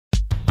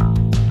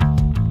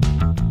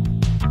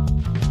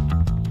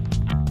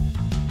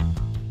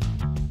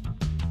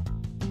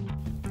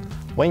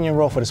When you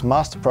enroll for this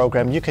master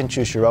program, you can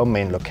choose your own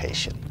main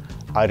location,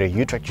 either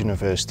Utrecht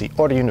University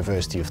or the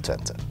University of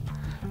Twente.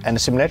 And the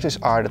similarities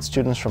are that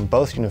students from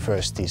both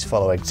universities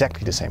follow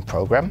exactly the same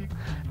program,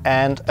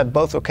 and at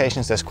both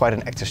locations there's quite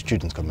an active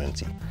student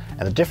community.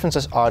 And the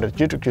differences are that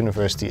Utrecht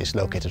University is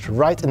located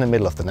right in the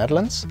middle of the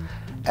Netherlands,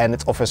 and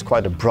it offers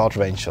quite a broad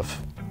range of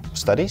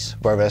studies,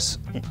 whereas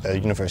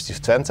University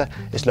of Twente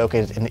is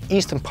located in the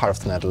eastern part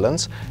of the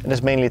Netherlands and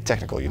is mainly a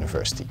technical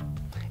university.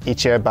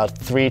 Each year about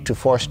 3 to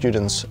 4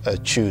 students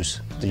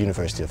choose the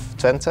University of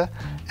Twente,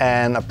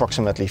 and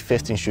approximately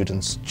 15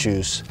 students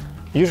choose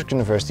Utrecht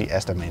University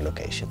as their main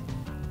location.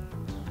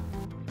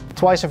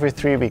 Twice every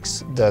 3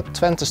 weeks the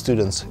Twente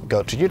students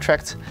go to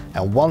Utrecht,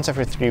 and once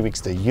every 3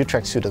 weeks the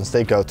Utrecht students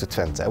they go to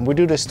Twente. And we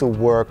do this to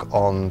work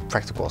on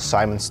practical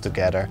assignments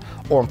together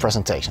or on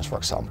presentations, for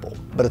example.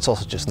 But it's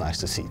also just nice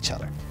to see each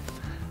other.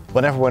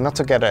 Whenever we're not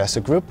together as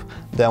a group,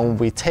 then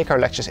we take our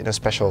lectures in a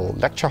special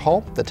lecture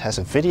hall that has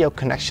a video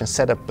connection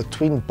set up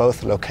between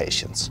both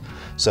locations.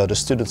 So the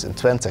students in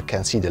Twente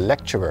can see the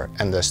lecturer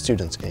and the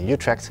students in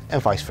Utrecht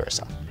and vice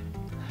versa.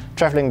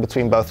 Traveling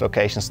between both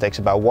locations takes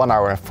about 1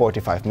 hour and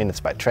 45 minutes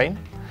by train,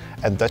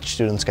 and Dutch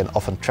students can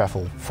often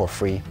travel for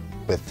free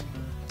with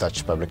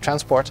Dutch public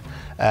transport,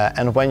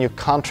 and when you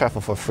can't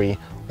travel for free,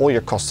 all your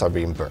costs are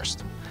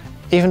reimbursed.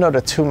 Even though there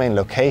are 2 main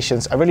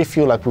locations, I really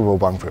feel like we were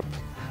one group.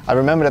 I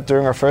remember that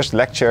during our first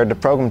lecture, the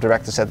program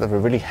director said that we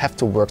really have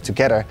to work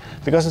together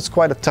because it's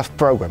quite a tough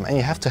program and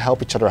you have to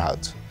help each other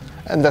out.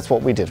 And that's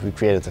what we did. We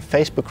created a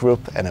Facebook group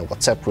and a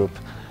WhatsApp group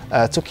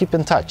to keep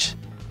in touch.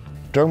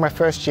 During my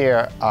first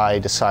year, I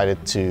decided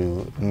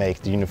to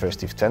make the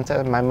University of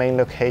Twente my main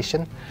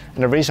location.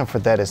 And the reason for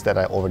that is that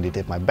I already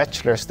did my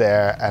bachelor's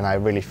there and I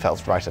really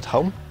felt right at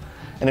home.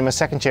 And in my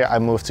second year, I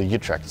moved to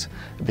Utrecht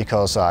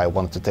because I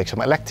wanted to take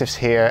some electives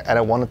here and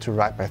I wanted to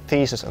write my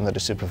thesis under the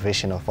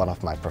supervision of one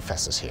of my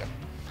professors here.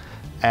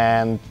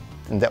 And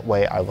in that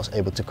way, I was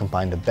able to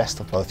combine the best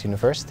of both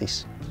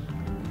universities.